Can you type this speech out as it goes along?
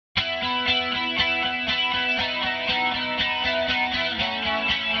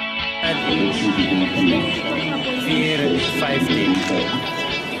4:15.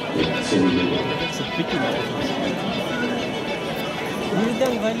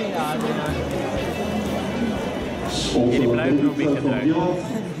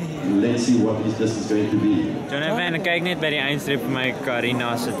 Let's see what this distance is going to be. Jonathan, kyk net by die eindstrip vir my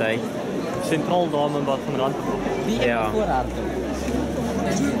Karina se tyd. Sentraal dame wat van rand op. Ja.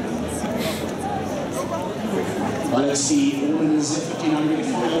 Well, let's see, women's 1500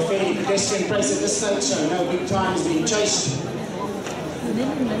 final, fairly pedestrian pace at this stage, so no big time is being chased.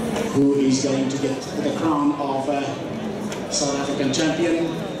 Who is going to get the crown of South African champion?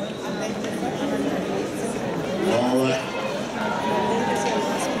 Well,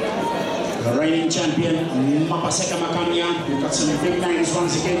 the reigning champion, Mapaseka Makanya. We've got some big names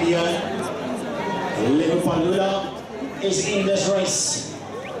once again here. Levupalula is in this race.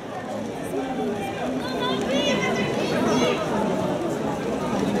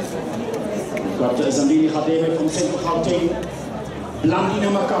 Got Zambili Khadebe from Central Gauteng, Blandina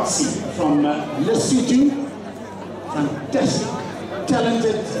Makatsi from Lesotho, fantastic,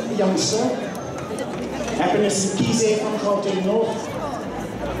 talented youngster. Happiness Kize from Gauteng North.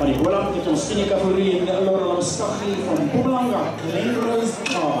 Van die Holland het ons in die categorie in Laura Lamskagli van Mpumalanga, Glenrose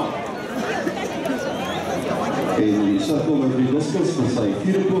Car. En die cirkel met die wiskunst vir sy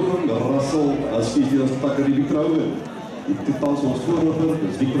vierde poging, Russell Asfidios Takaribi Krauwen. Die totaal ons voorloper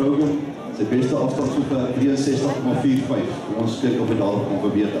is Vic Krauwen. Sy beste afstand sover 63,45. Ons kyk of hy daarop kan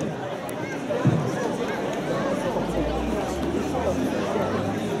verbeter.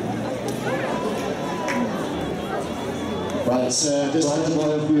 Well, it's this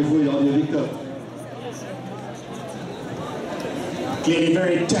clearly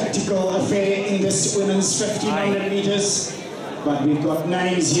very tactical affair in this women's 1500 meters, but we've got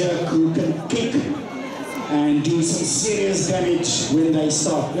names here who can kick and do some serious damage when they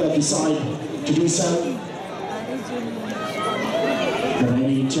decide to do so. The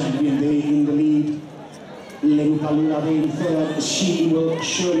reigning champion there in the lead, Levupalula there in third. She will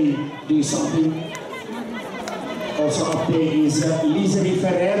surely do something. Also up there is Lizzie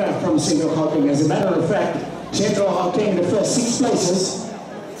Ferreira from Central Gauteng. As a matter of fact, Central Gauteng the first 6 places.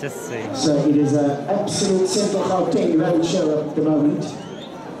 Just see. So it is an absolute Central Gauteng road show at the moment.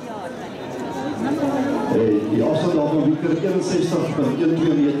 Die afstand daarvan Victor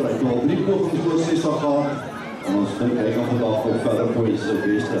 61,12 meter. Hy het al 3 pogings voor 60 gehad. En ons dink hy kan vandag ook verder gooi sy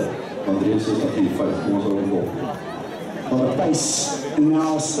beste van 63,5. Kom ons hou hom op. Well, the pace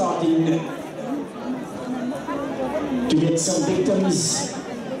now starting to get some victims,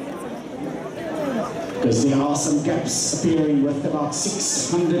 because there are some gaps appearing with about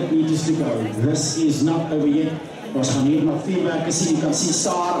 600 meters to go. This is not over yet. Ons gaan hier nog 4 werke sien. Jy kan sien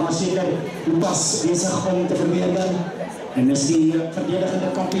Saar, maar seker hoe pas besig om te vermeerder. En dis die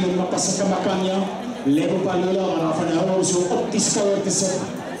verdedigende kampioen Mapaseka Makanya, Levupalula, maar daarvan hou om so op die skouer te sit.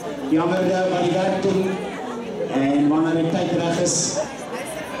 Jammer wat die werk doen. En wanneer die tyd reg is,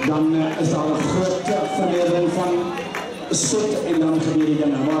 dan is daar 'n groot vermeerdering van spoed en dan gebeur die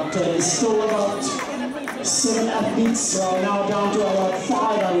dinge. But it's still about 7 athletes, so now down to about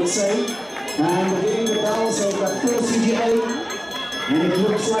 5, I would say. And we're getting the bell, so we've got 4 CGA. And it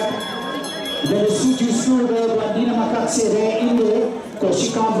looks like the Lesotho school girl, Blandina Makatsi, there in there, because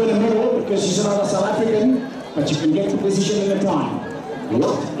she can't win a medal because she's another South African, but she can get the position in the time.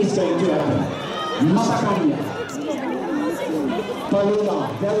 What is going to happen? Matakanya, Palula,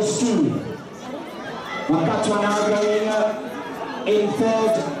 those 2. Makatwa now going in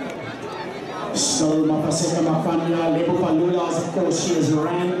third. So Mapaseka Makanya, Levupalula, of course, she has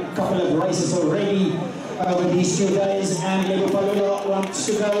ran a couple of races already over these 2 days, and Levupalula wants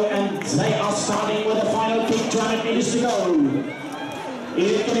to go, and they are starting with a final kick, 200 meters to go.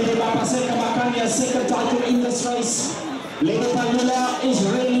 It can be Mapaseka Makanya's second title in this race. Levupalula is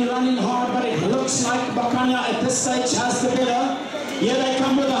really running hard, but it looks like Makanya at this stage has the better. Here they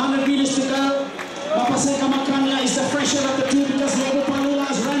come with 100 meters to go. Mapaseka Makanya is the fresher of the 2 because Levupalula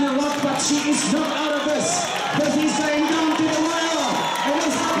has run a lot, but she is not out of this. This is going down to the wire. And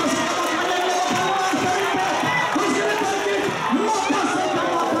it's Mapaseka Makanya, Levupalula, who's going to take it? Mapaseka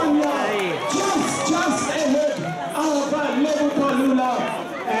Makanya, just ahead of Levupalula.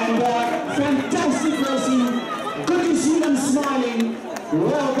 And fantastic racing. Good to see them smiling.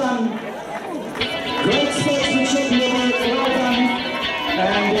 Well done. Great sport.